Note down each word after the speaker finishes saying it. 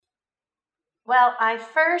Well, I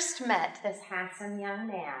first met this handsome young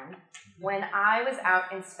man when I was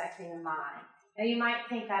out inspecting a mine. Now, you might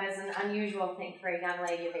think that is an unusual thing for a young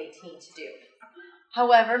lady of 18 to do.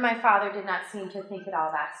 However, my father did not seem to think it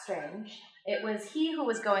all that strange. It was he who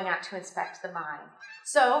was going out to inspect the mine.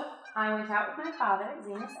 So I went out with my father,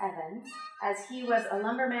 Zenas Evans, as he was a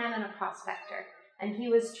lumberman and a prospector, and he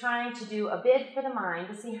was trying to do a bid for the mine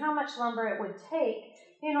to see how much lumber it would take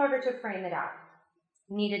in order to frame it out.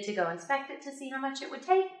 Needed to go inspect it to see how much it would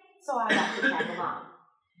take, so I got to tag along.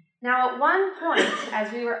 Now, at one point,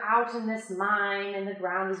 as we were out in this mine and the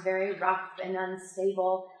ground was very rough and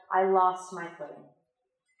unstable, I lost my footing.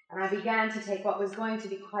 And I began to take what was going to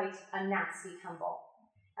be quite a nasty tumble.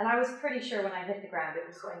 And I was pretty sure when I hit the ground it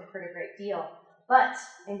was going to hurt a great deal. But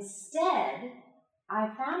instead,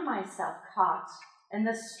 I found myself caught in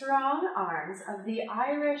the strong arms of the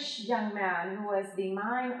Irish young man who was the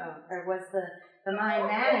mine owner, or was the mine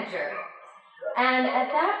manager. And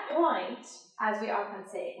at that point, as we often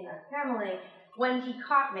say in our family, when he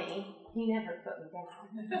caught me, he never put me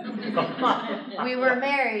down. We were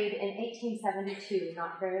married in 1872,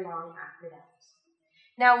 not very long after that.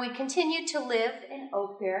 Now, we continued to live in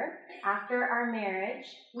Ophir after our marriage.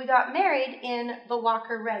 We got married in the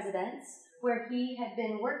Walker residence, where he had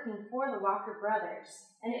been working for the Walker brothers,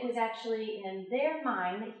 and it was actually in their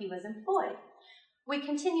mine that he was employed. We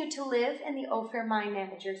continued to live in the Ophir mine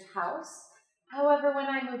manager's house. However, when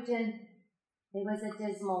I moved in, it was a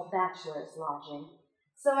dismal bachelor's lodging.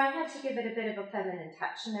 So I had to give it a bit of a feminine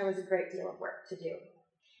touch, and there was a great deal of work to do.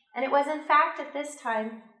 And it was, in fact, at this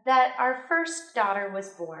time that our first daughter was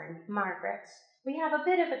born, Margaret. We have a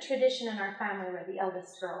bit of a tradition in our family where the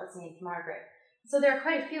eldest girl is named Margaret. So there are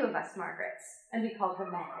quite a few of us Margarets, and we called her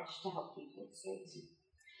Madge to help keep things straight.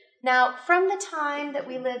 Now, from the time that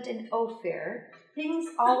we lived in Ophir, things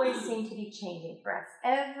always seemed to be changing for us.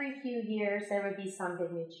 Every few years, there would be some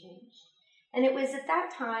big new change. And it was at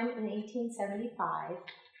that time, in 1875,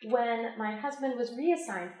 when my husband was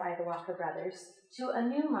reassigned by the Walker brothers to a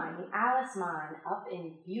new mine, the Alice Mine, up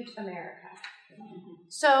in Butte, America.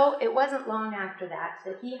 So it wasn't long after that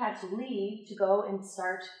he had to leave to go and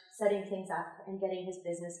start setting things up and getting his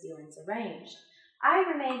business dealings arranged. I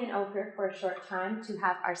remained in Ophir for a short time to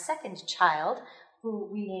have our second child, who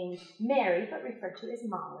we named Mary, but referred to as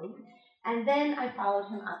Molly. And then I followed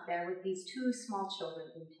him up there with these two small children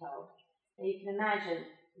in tow. And you can imagine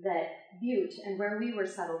that Butte and where we were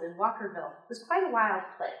settled in Walkerville was quite a wild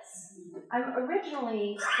place. I'm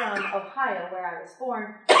originally from Ohio, where I was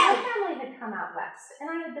born. My family had come out west, and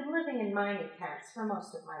I had been living in mining camps for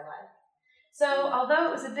most of my life. So although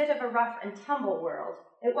it was a bit of a rough and tumble world,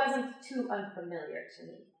 it wasn't too unfamiliar to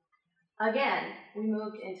me. Again, we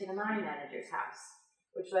moved into the mine manager's house,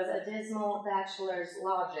 which was a dismal bachelor's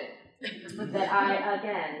lodging that I,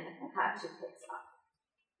 again, had to fix up.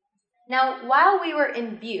 Now, while we were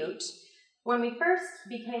in Butte, when we first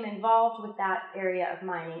became involved with that area of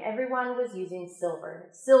mining, everyone was using silver.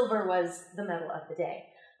 Silver was the metal of the day.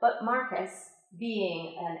 But Marcus,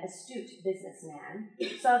 being an astute businessman,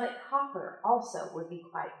 saw that copper also would be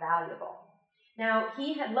quite valuable. Now,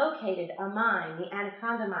 he had located a mine, the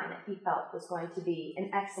Anaconda Mine, that he felt was going to be an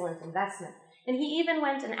excellent investment. And he even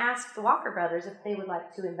went and asked the Walker brothers if they would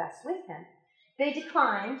like to invest with him. They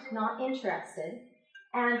declined, not interested,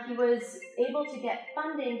 and he was able to get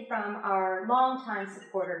funding from our longtime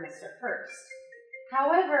supporter, Mr. Hurst.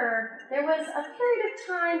 However, there was a period of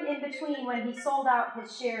time in between when he sold out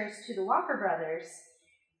his shares to the Walker brothers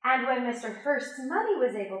and when Mr. Hurst's money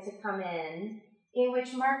was able to come in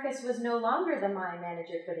which Marcus was no longer the mine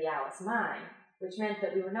manager for the Alice Mine, which meant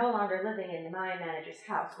that we were no longer living in the mine manager's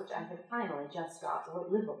house, which I had finally just got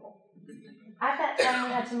livable. At that time,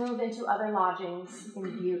 we had to move into other lodgings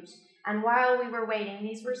in Butte, and while we were waiting,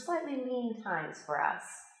 these were slightly lean times for us.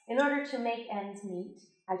 In order to make ends meet,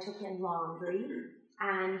 I took in laundry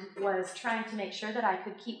and was trying to make sure that I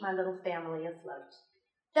could keep my little family afloat.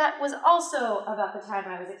 That was also about the time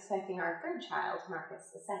I was expecting our third child, Marcus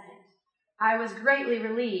II. I was greatly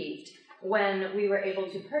relieved when we were able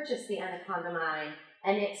to purchase the Anaconda Mine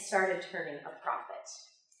and it started turning a profit.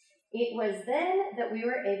 It was then that we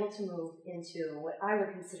were able to move into what I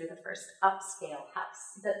would consider the first upscale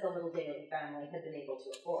house that the little Daly family had been able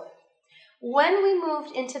to afford. When we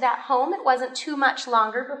moved into that home, it wasn't too much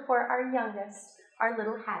longer before our youngest, our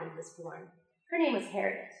little Hattie, was born. Her name was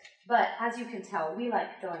Harriet, but as you can tell, we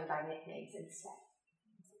like going by nicknames instead.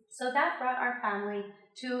 So that brought our family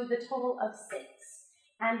to the total of 6.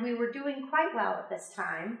 And we were doing quite well at this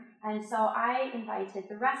time, and so I invited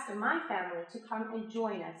the rest of my family to come and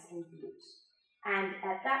join us in Butte. And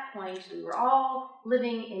at that point, we were all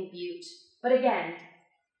living in Butte. But again,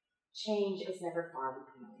 change is never far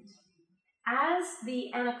behind. As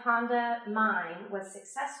the Anaconda mine was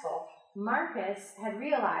successful, Marcus had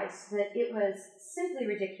realized that it was simply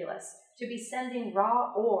ridiculous to be sending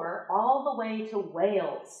raw ore all the way to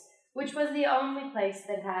Wales, which was the only place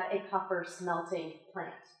that had a copper smelting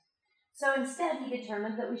plant. So instead, he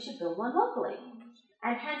determined that we should build one locally,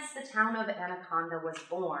 and hence the town of Anaconda was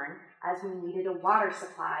born, as we needed a water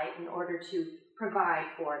supply in order to provide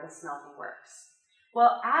for the smelting works.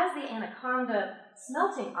 Well, as the Anaconda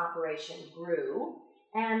smelting operation grew,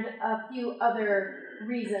 and a few other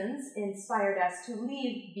reasons inspired us to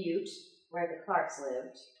leave Butte, where the Clarks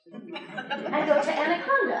lived, and go to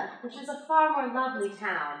Anaconda, which is a far more lovely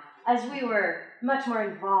town, as we were much more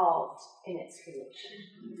involved in its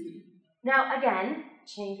creation. Now, again,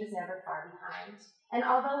 change was never far behind, and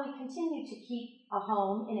although we continued to keep a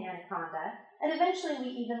home in Anaconda, and eventually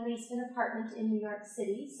we even leased an apartment in New York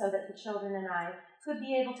City so that the children and I could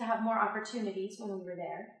be able to have more opportunities when we were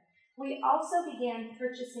there, we also began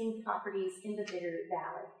purchasing properties in the Bitterroot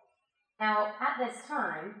Valley. Now, at this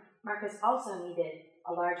time, Marcus also needed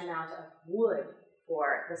a large amount of wood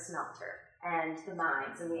for the smelter and the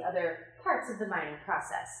mines and the other parts of the mining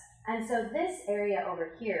process. And so this area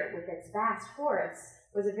over here, with its vast forests,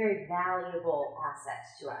 was a very valuable asset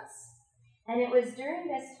to us. And it was during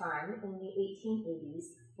this time, in the 1880s,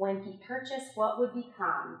 when he purchased what would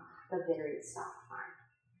become the Bitterroot Stock Farm.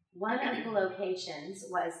 One of the locations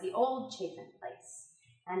was the old Chapin Place,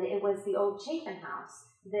 and it was the old Chapin house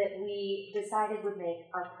that we decided would make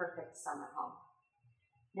our perfect summer home.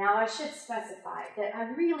 Now, I should specify that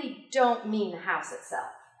I really don't mean the house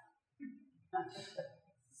itself.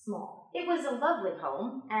 Small. It was a lovely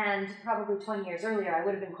home, and probably 20 years earlier I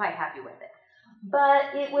would have been quite happy with it.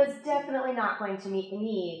 But it was definitely not going to meet the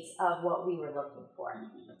needs of what we were looking for.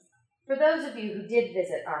 For those of you who did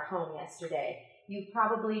visit our home yesterday, you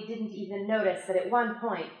probably didn't even notice that at one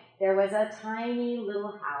point there was a tiny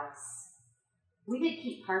little house. We did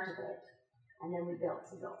keep part of it, and then we built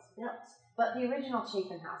and built and built. But the original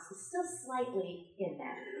Chapin house is still slightly in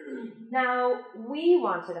there. Now, we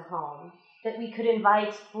wanted a home that we could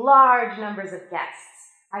invite large numbers of guests.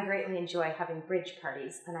 I greatly enjoy having bridge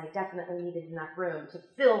parties, and I definitely needed enough room to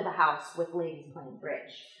fill the house with ladies playing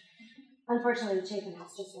bridge. Unfortunately, the Chapin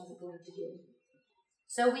house just wasn't going to do.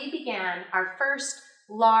 So we began our first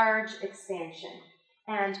large expansion,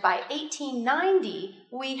 and by 1890,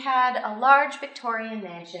 we had a large Victorian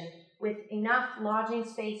mansion with enough lodging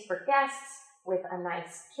space for guests, with a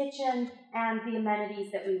nice kitchen, and the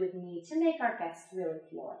amenities that we would need to make our guests really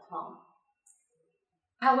feel at home.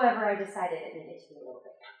 However, I decided it needed to be a little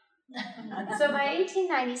bit. So by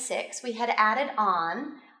 1896, we had added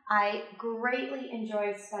on. I greatly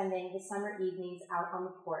enjoyed spending the summer evenings out on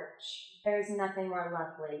the porch. There's nothing more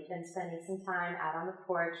lovely than spending some time out on the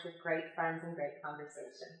porch with great friends and great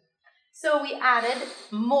conversation. So we added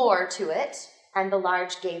more to it, and the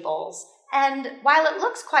large gables. And while it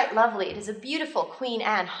looks quite lovely, it is a beautiful Queen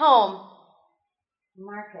Anne home,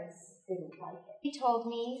 Marcus didn't like it. He told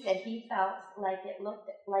me that he felt like it looked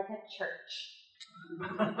like a church.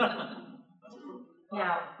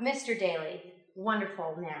 Now, Mr. Daly,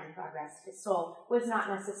 wonderful man, God rest his soul, was not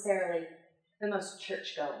necessarily the most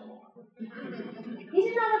church-going man. He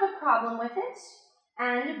did not have a problem with it,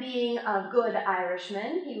 and being a good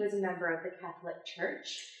Irishman, he was a member of the Catholic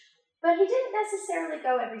Church, but he didn't necessarily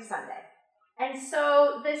go every Sunday. And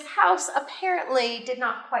so this house apparently did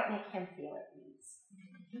not quite make him feel at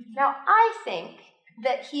ease. Now, I think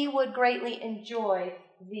that he would greatly enjoy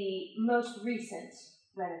the most recent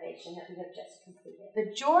renovation that we have just completed.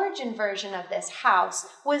 The Georgian version of this house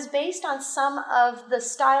was based on some of the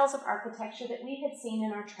styles of architecture that we had seen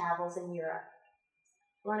in our travels in Europe.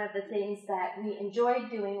 One of the things that we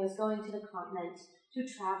enjoyed doing was going to the continent to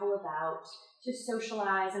travel about, to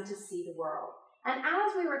socialize, and to see the world. And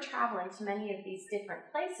as we were traveling to many of these different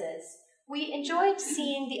places, we enjoyed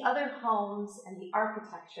seeing the other homes and the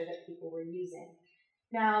architecture that people were using.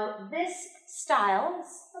 Now, this style is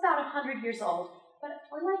about 100 years old, but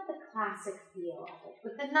we like the classic feel of it,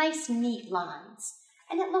 with the nice, neat lines.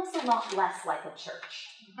 And it looks a lot less like a church.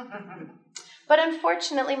 But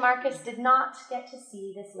unfortunately, Marcus did not get to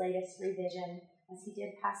see this latest revision, as he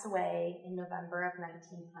did pass away in November of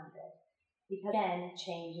 1900. Because again,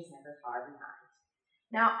 change is never far behind.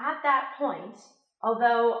 Now, at that point,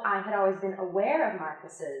 although I had always been aware of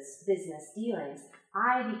Marcus's business dealings,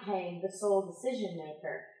 I became the sole decision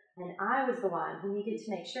maker, and I was the one who needed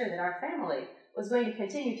to make sure that our family was going to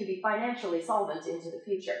continue to be financially solvent into the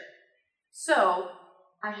future. So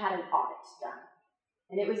I had an audit done.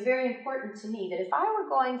 And it was very important to me that if I were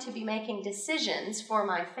going to be making decisions for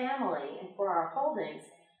my family and for our holdings,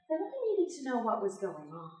 then to know what was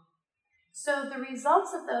going on. So the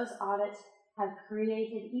results of those audits have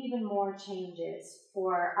created even more changes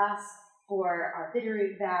for us, for our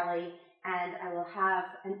Bitterroot Valley, and I will have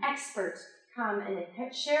an expert come and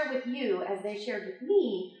share with you, as they shared with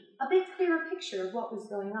me, a bit clearer picture of what was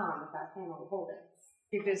going on with our family holdings.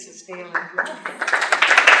 Mrs. Daly.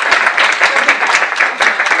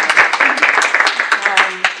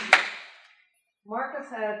 Marcus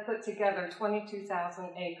had put together 22,000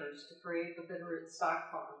 acres to create the Bitterroot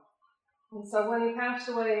Stock Farm. And so when he passed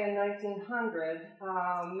away in 1900,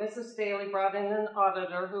 Mrs. Daly brought in an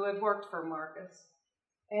auditor who had worked for Marcus.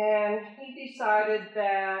 And he decided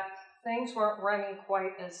that things weren't running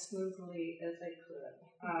quite as smoothly as they could.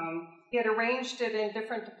 He had arranged it in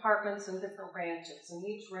different departments and different ranches, and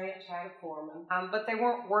each ranch had a foreman, but they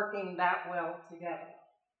weren't working that well together.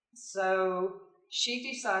 So she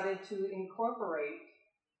decided to incorporate,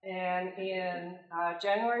 and in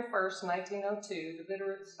January 1st, 1902, the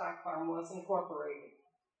Bitterroot Stock Farm was incorporated.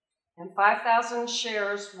 And 5,000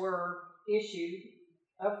 shares were issued,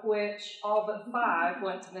 of which all but 5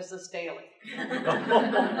 went to Mrs. Daly. The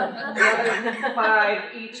other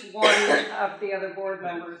 5, each one of the other board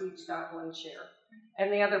members, each got 1 share.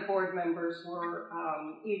 And the other board members were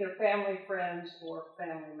either family friends or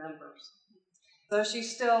family members. So she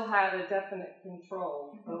still had a definite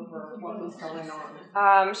control over what was going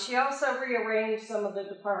on. She also rearranged some of the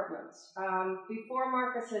departments. Before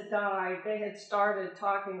Marcus had died, they had started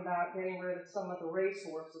talking about getting rid of some of the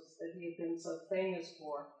racehorses that he had been so famous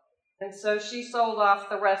for. And so she sold off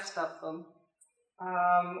the rest of them.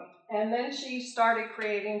 And then she started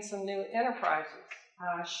creating some new enterprises.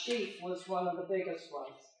 Sheep was one of the biggest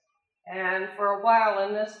ones. And for a while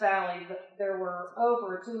in this valley, there were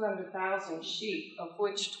over 200,000 sheep, of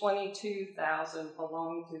which 22,000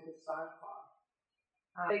 belonged to the stock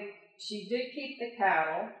farm. She did keep the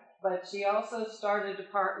cattle, but she also started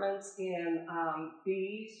departments in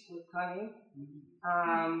bees with honey,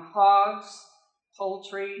 hogs,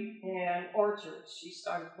 poultry, and orchards. She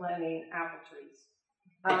started planting apple trees.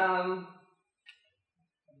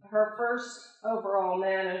 Her first overall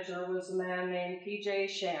manager was a man named P.J.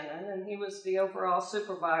 Shannon, and he was the overall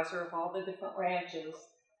supervisor of all the different ranches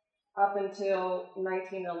up until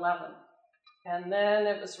 1911. And then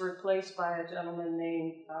it was replaced by a gentleman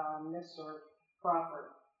named Mr. Crawford.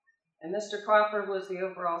 And Mr. Crawford was the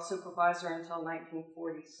overall supervisor until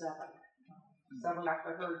 1947, several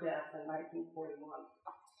after her death in 1941.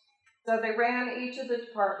 So they ran each of the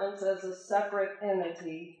departments as a separate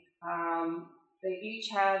entity. They each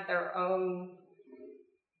had their own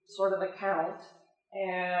sort of account,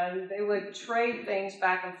 and they would trade things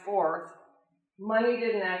back and forth. Money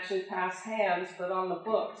didn't actually pass hands, but on the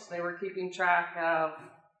books, they were keeping track of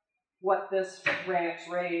what this ranch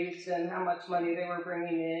raised and how much money they were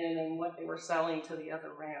bringing in and what they were selling to the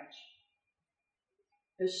other ranch.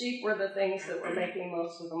 The sheep were the things that were making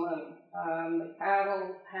most of the money. The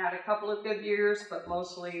cattle had a couple of good years, but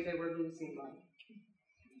mostly they were losing money.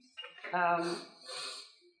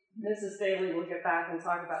 Mrs. Daly will get back and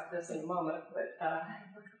talk about this in a moment, but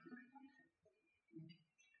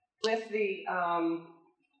with the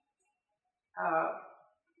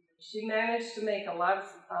she managed to make a lot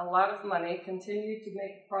of money, continued to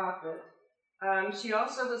make profit. She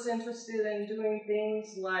also was interested in doing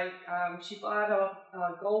things like she bought a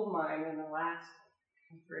gold mine in Alaska,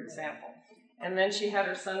 for example. And then she had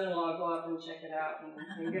her son-in-law go up and check it out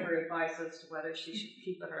and give her advice as to whether she should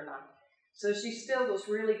keep it or not. So she still was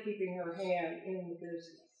really keeping her hand in the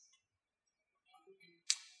business.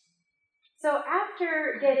 So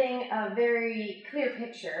after getting a very clear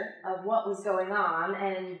picture of what was going on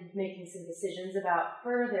and making some decisions about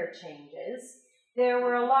further changes, there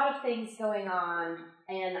were a lot of things going on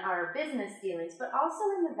in our business dealings, but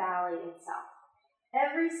also in the valley itself.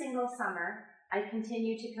 Every single summer, I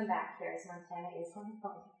continue to come back here as Montana is my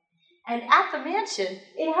home. And at the mansion,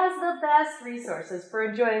 it has the best resources for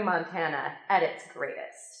enjoying Montana at its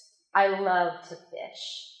greatest. I love to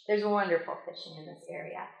fish. There's wonderful fishing in this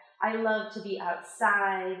area. I love to be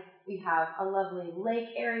outside. We have a lovely lake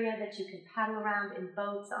area that you can paddle around in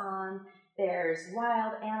boats on. There's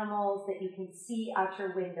wild animals that you can see out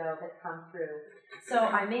your window that come through. So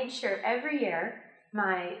I made sure every year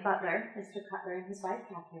my butler, Mr. Cutler, and his wife,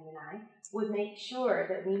 Catherine, and I would make sure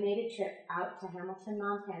that we made a trip out to Hamilton,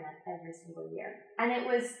 Montana every single year. And it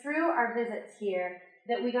was through our visits here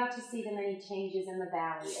that we got to see the many changes in the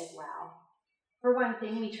valley as well. For one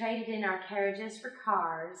thing, we traded in our carriages for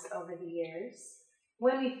cars over the years.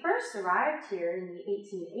 When we first arrived here in the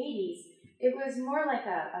 1880s, it was more like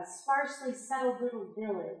a sparsely settled little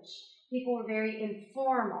village. People were very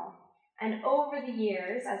informal. And over the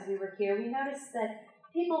years, as we were here, we noticed that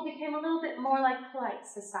people became a little bit more like polite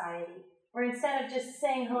society, where instead of just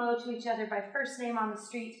saying hello to each other by first name on the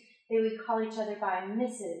street, they would call each other by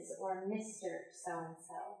Mrs. or Mr.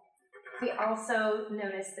 so-and-so. We also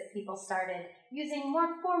noticed that people started using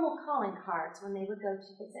more formal calling cards when they would go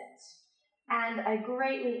to visit. And I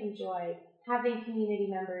greatly enjoyed having community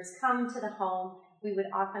members come to the home. We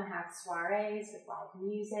would often have soirees with live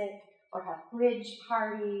music or have bridge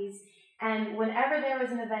parties. And whenever there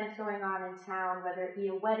was an event going on in town, whether it be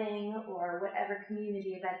a wedding or whatever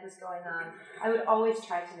community event was going on, I would always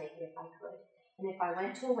try to make it if I could. And if I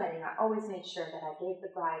went to a wedding, I always made sure that I gave the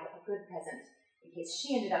bride a good present in case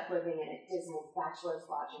she ended up living in a dismal bachelor's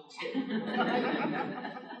lodging too.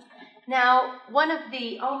 Now, one of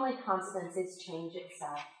the only constants is change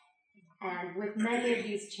itself. And with many of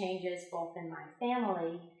these changes, both in my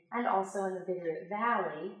family and also in the Bitterroot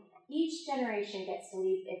Valley, each generation gets to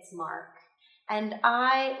leave its mark. And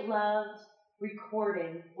I loved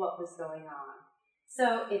recording what was going on.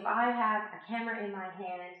 So if I have a camera in my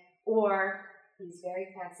hand or these very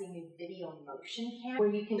fancy new video motion cameras where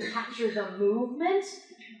you can capture the movement,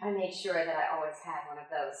 I made sure that I always had one of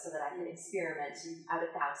those so that I could experiment out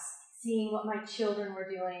of the house, seeing what my children were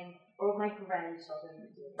doing or what my grandchildren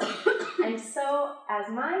were doing. And so as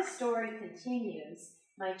my story continues,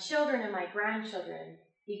 my children and my grandchildren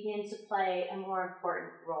begin to play a more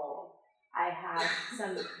important role. I have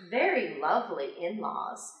some very lovely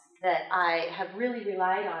in-laws that I have really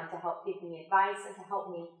relied on to help give me advice and to help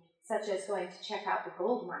me, such as going to check out the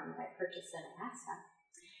gold mine that I purchased in Alaska.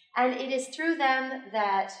 And it is through them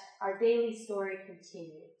that our daily story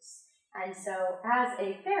continues. And so, as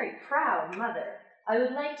a very proud mother, I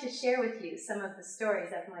would like to share with you some of the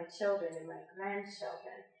stories of my children and my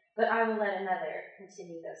grandchildren, but I will let another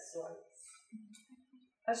continue those stories.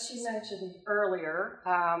 As she mentioned earlier,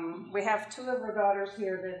 we have two of her daughters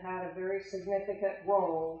here that had a very significant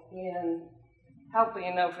role in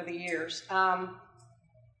helping over the years. On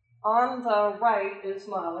the right is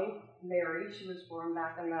Molly Mary. She was born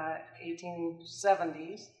back in the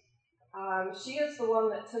 1870s. She is the one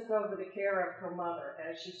that took over the care of her mother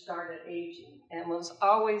as she started aging and was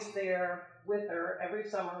always there with her every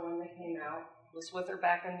summer when they came out, was with her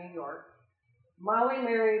back in New York. Molly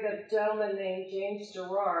married a gentleman named James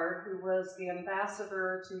Gerard, who was the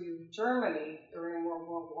ambassador to Germany during World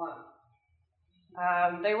War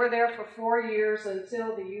I. They were there for 4 years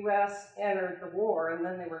until the U.S. entered the war, and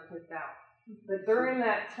then they were kicked out. But during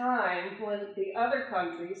that time, when the other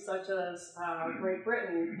countries, such as Great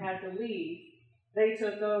Britain, had to leave, they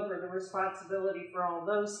took over the responsibility for all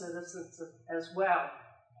those citizens as well.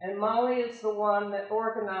 And Molly is the one that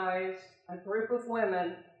organized a group of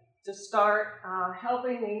women to start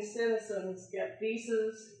helping these citizens get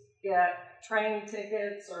visas, get train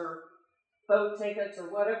tickets or boat tickets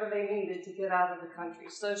or whatever they needed to get out of the country.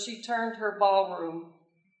 So she turned her ballroom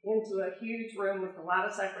into a huge room with a lot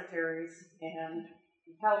of secretaries and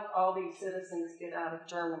helped all these citizens get out of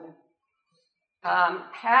Germany.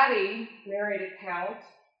 Hattie married a count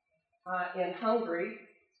in Hungary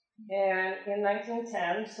and in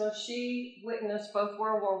 1910, so she witnessed both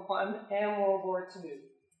World War I and World War II.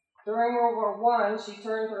 During World War I, she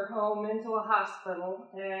turned her home into a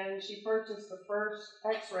hospital, and she purchased the first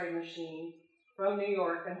X-ray machine from New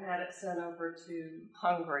York and had it sent over to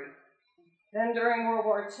Hungary. Then during World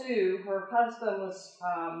War II, her husband was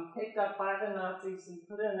picked up by the Nazis and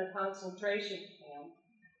put in a concentration camp,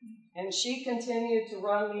 and she continued to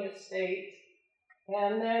run the estate.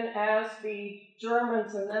 And then as the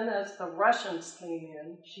Germans and then as the Russians came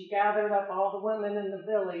in, she gathered up all the women in the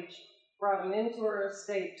village, brought them into her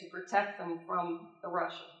estate to protect them from the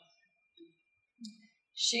Russians.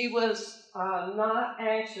 She was not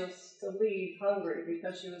anxious to leave Hungary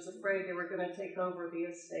because she was afraid they were going to take over the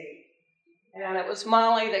estate. And it was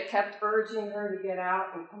Molly that kept urging her to get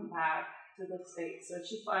out and come back to the States. So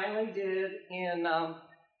she finally did in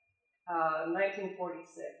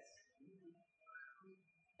 1946.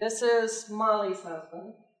 This is Molly's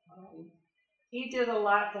husband. He did a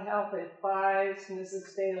lot to help advise Mrs.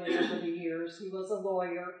 Staley over the years. He was a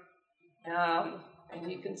lawyer, and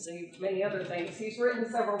you can see many other things. He's written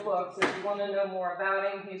several books. If you want to know more about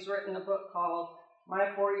him, he's written a book called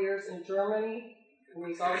My 4 Years in Germany, and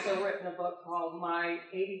he's also written a book called My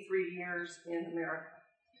 83 Years in America.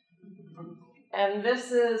 And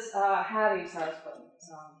this is Hattie's husband,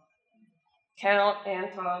 Count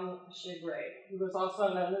Anton Chigre, who was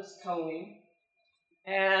also known as Tony.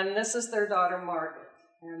 And this is their daughter, Margaret.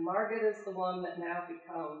 And Margaret is the one that now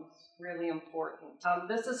becomes really important.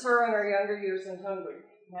 This is her in her younger years in Hungary.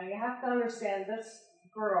 Now you have to understand this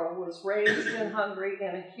girl was raised in Hungary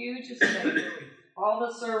in a huge estate, all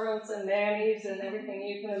the servants and nannies and everything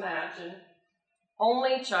you can imagine.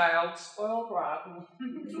 Only child, spoiled rotten.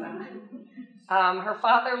 Her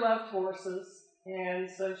father loved horses, and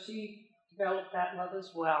so she developed that love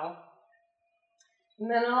as well. And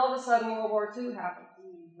then all of a sudden, World War II happened.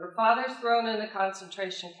 Her father's thrown in a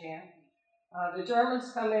concentration camp. The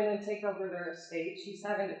Germans come in and take over their estate. She's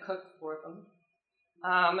having to cook for them.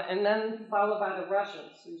 And then followed by the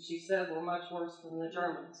Russians, who she said were much worse than the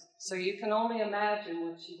Germans. So you can only imagine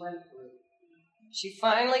what she went through. She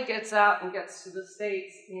finally gets out and gets to the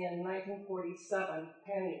States in 1947,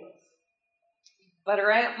 penniless. But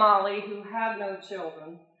her Aunt Molly, who had no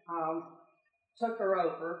children, took her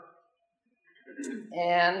over.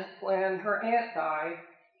 And when her aunt died,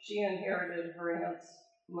 she inherited her aunt's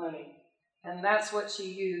money. And that's what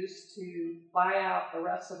she used to buy out the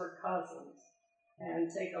rest of her cousins and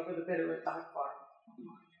take over the Bitterroot Stock Farm.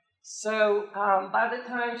 So by the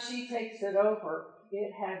time she takes it over,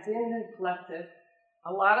 it had been neglected.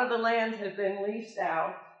 A lot of the land had been leased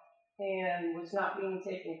out and was not being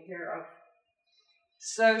taken care of.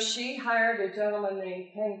 So she hired a gentleman named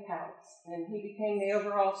Ken Kautz, and he became the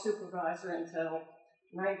overall supervisor until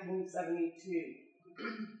 1972.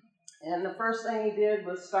 And the first thing he did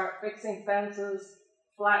was start fixing fences,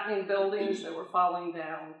 flattening buildings that were falling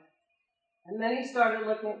down. And then he started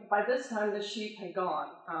looking. By this time, the sheep had gone.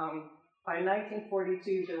 By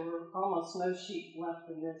 1942, there were almost no sheep left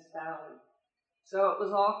in this valley. So it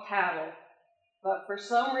was all cattle. But for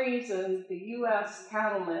some reason, the U.S.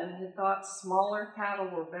 cattlemen had thought smaller cattle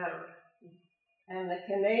were better. And the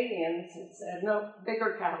Canadians had said, no,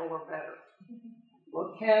 bigger cattle were better.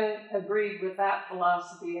 Well, Ken agreed with that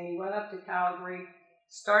philosophy, and he went up to Calgary,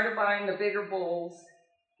 started buying the bigger bulls,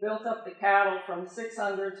 built up the cattle from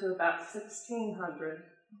 600 to about 1,600,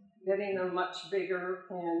 getting them much bigger,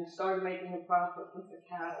 and started making a profit with the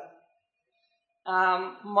cattle.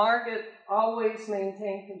 Margaret always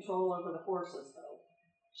maintained control over the horses, though.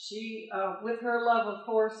 She, with her love of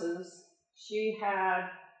horses, she had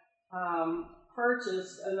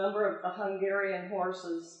purchased a number of the Hungarian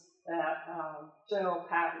horses that General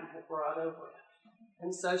Patton had brought over.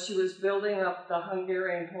 And so she was building up the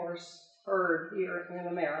Hungarian horse herd here in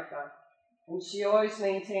America. And she always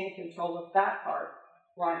maintained control of that part,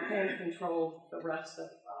 while Ken controlled the rest of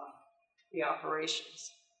the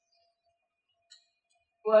operations.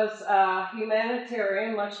 Was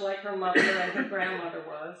humanitarian, much like her mother and her grandmother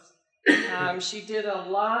was. She did a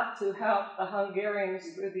lot to help the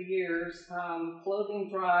Hungarians through the years,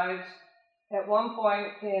 clothing drives. At one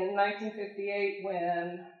point in 1958,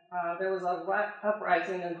 when there was an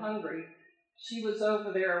uprising in Hungary, she was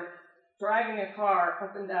over there driving a car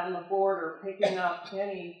up and down the border, picking up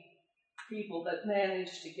any people that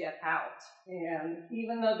managed to get out. And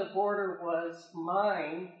even though the border was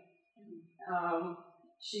mined,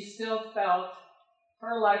 she still felt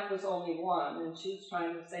her life was only one, and she was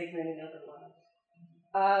trying to save many other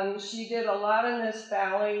lives. She did a lot in this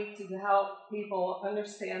valley to help people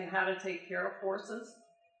understand how to take care of horses.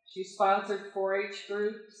 She sponsored 4-H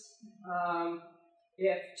groups.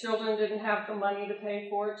 If children didn't have the money to pay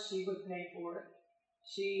for it, she would pay for it.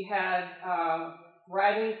 She had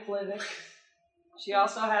riding clinics. She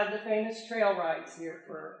also had the famous trail rides here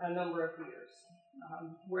for a number of years.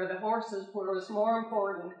 Where the horses, where it was more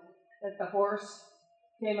important that the horse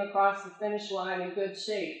came across the finish line in good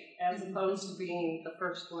shape, as opposed to being the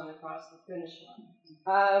first one across the finish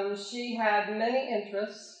line. She had many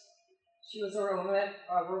interests. She was a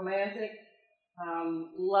romantic,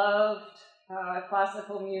 loved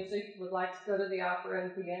classical music, would like to go to the opera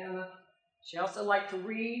and piano. She also liked to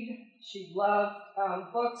read. She loved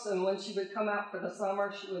books, and when she would come out for the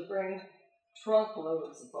summer, she would bring trunk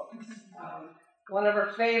loads of books. One of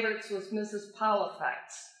her favorites was Mrs. Polifax,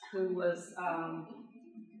 who was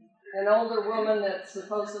an older woman that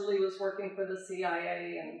supposedly was working for the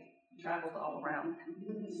CIA and traveled all around.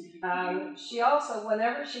 She also,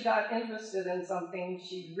 whenever she got interested in something,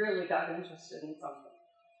 she really got interested in something.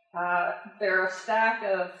 There are a stack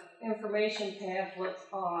of information pamphlets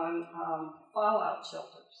on fallout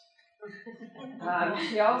shelters.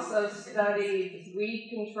 She also studied weed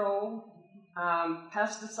control,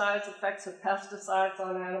 pesticides, effects of pesticides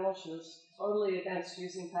on animals. She was totally against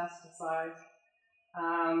using pesticides.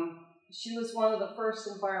 She was one of the first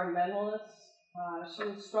environmentalists. She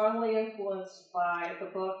was strongly influenced by the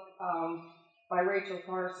book by Rachel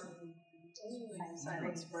Carson.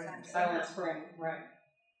 Silent Spring. Silent Spring, right.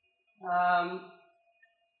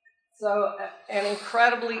 So, an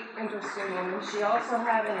incredibly interesting woman. She also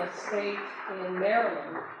had an estate in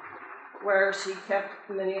Maryland where she kept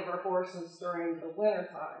many of her horses during the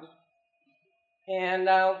wintertime. And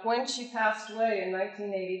when she passed away in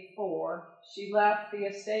 1984, she left the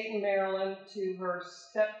estate in Maryland to her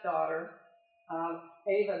stepdaughter,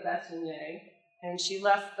 Ava Bessonnier, and she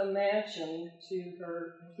left the mansion to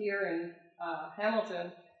her here in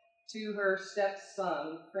Hamilton to her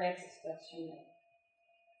stepson, Francis Bessonnier.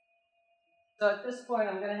 So at this point,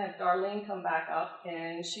 I'm going to have Darlene come back up,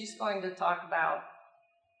 and she's going to talk about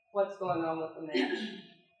what's going on with the mansion.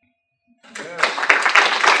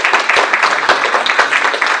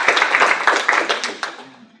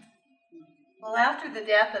 Well, after the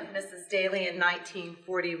death of Mrs. Daly in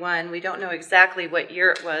 1941, we don't know exactly what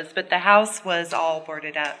year it was, but the house was all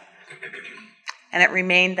boarded up. And it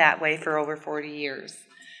remained that way for over 40 years.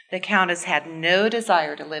 The Countess had no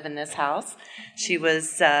desire to live in this house. She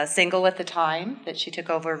was single at the time that she took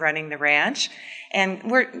over running the ranch. And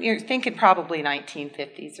you're thinking probably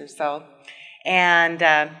 1950s or so. And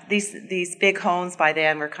these big homes by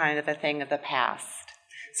then were kind of a thing of the past.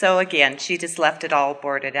 So again, she just left it all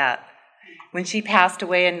boarded up. When she passed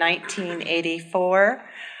away in 1984,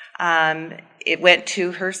 it went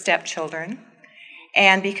to her stepchildren.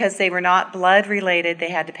 And because they were not blood related,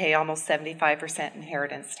 they had to pay almost 75%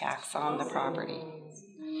 inheritance tax on the property.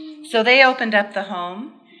 So they opened up the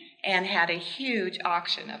home and had a huge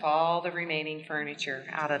auction of all the remaining furniture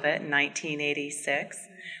out of it in 1986.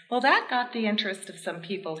 Well, that got the interest of some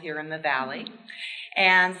people here in the valley.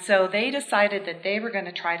 And so they decided that they were going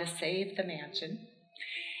to try to save the mansion.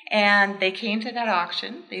 And they came to that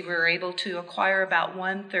auction. They were able to acquire about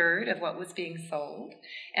 1/3 of what was being sold.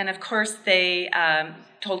 And of course, they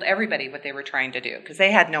told everybody what they were trying to do, because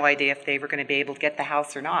they had no idea if they were going to be able to get the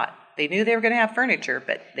house or not. They knew they were going to have furniture,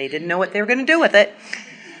 but they didn't know what they were going to do with it.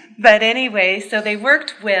 But anyway, so they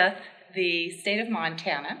worked with the state of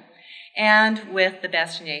Montana and with the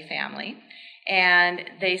Bessonnier family. And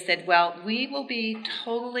they said, well, we will be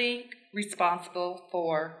totally responsible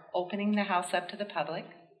for opening the house up to the public,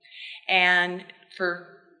 and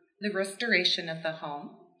for the restoration of the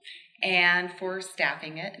home, and for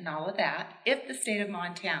staffing it and all of that, if the state of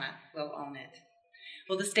Montana will own it.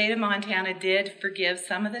 Well, the state of Montana did forgive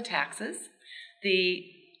some of the taxes.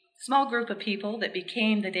 The small group of people that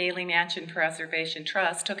became the Daly Mansion Preservation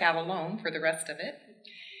Trust took out a loan for the rest of it.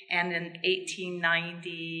 And in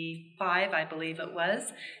 1895, I believe it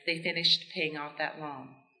was, they finished paying off that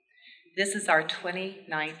loan. This is our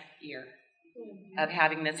 29th year of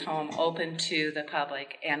having this home open to the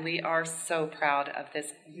public, and we are so proud of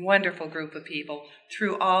this wonderful group of people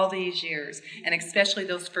through all these years, and especially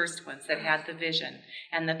those first ones that had the vision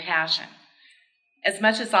and the passion. As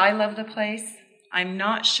much as I love the place, I'm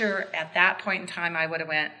not sure at that point in time I would have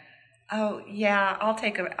went, oh yeah, I'll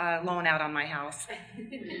take a loan out on my house.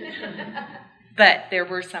 But there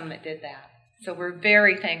were some that did that. So we're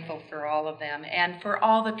very thankful for all of them and for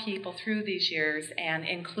all the people through these years, and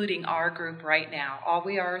including our group right now. All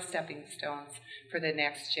we are stepping stones for the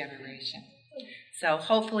next generation. So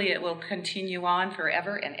hopefully it will continue on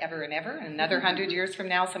forever and ever and ever. And another 100 years from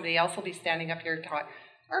now, somebody else will be standing up here talking,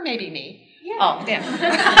 or maybe me. Yeah. Oh,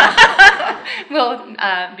 yeah. We'll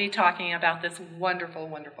be talking about this wonderful,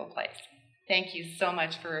 wonderful place. Thank you so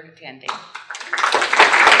much for attending.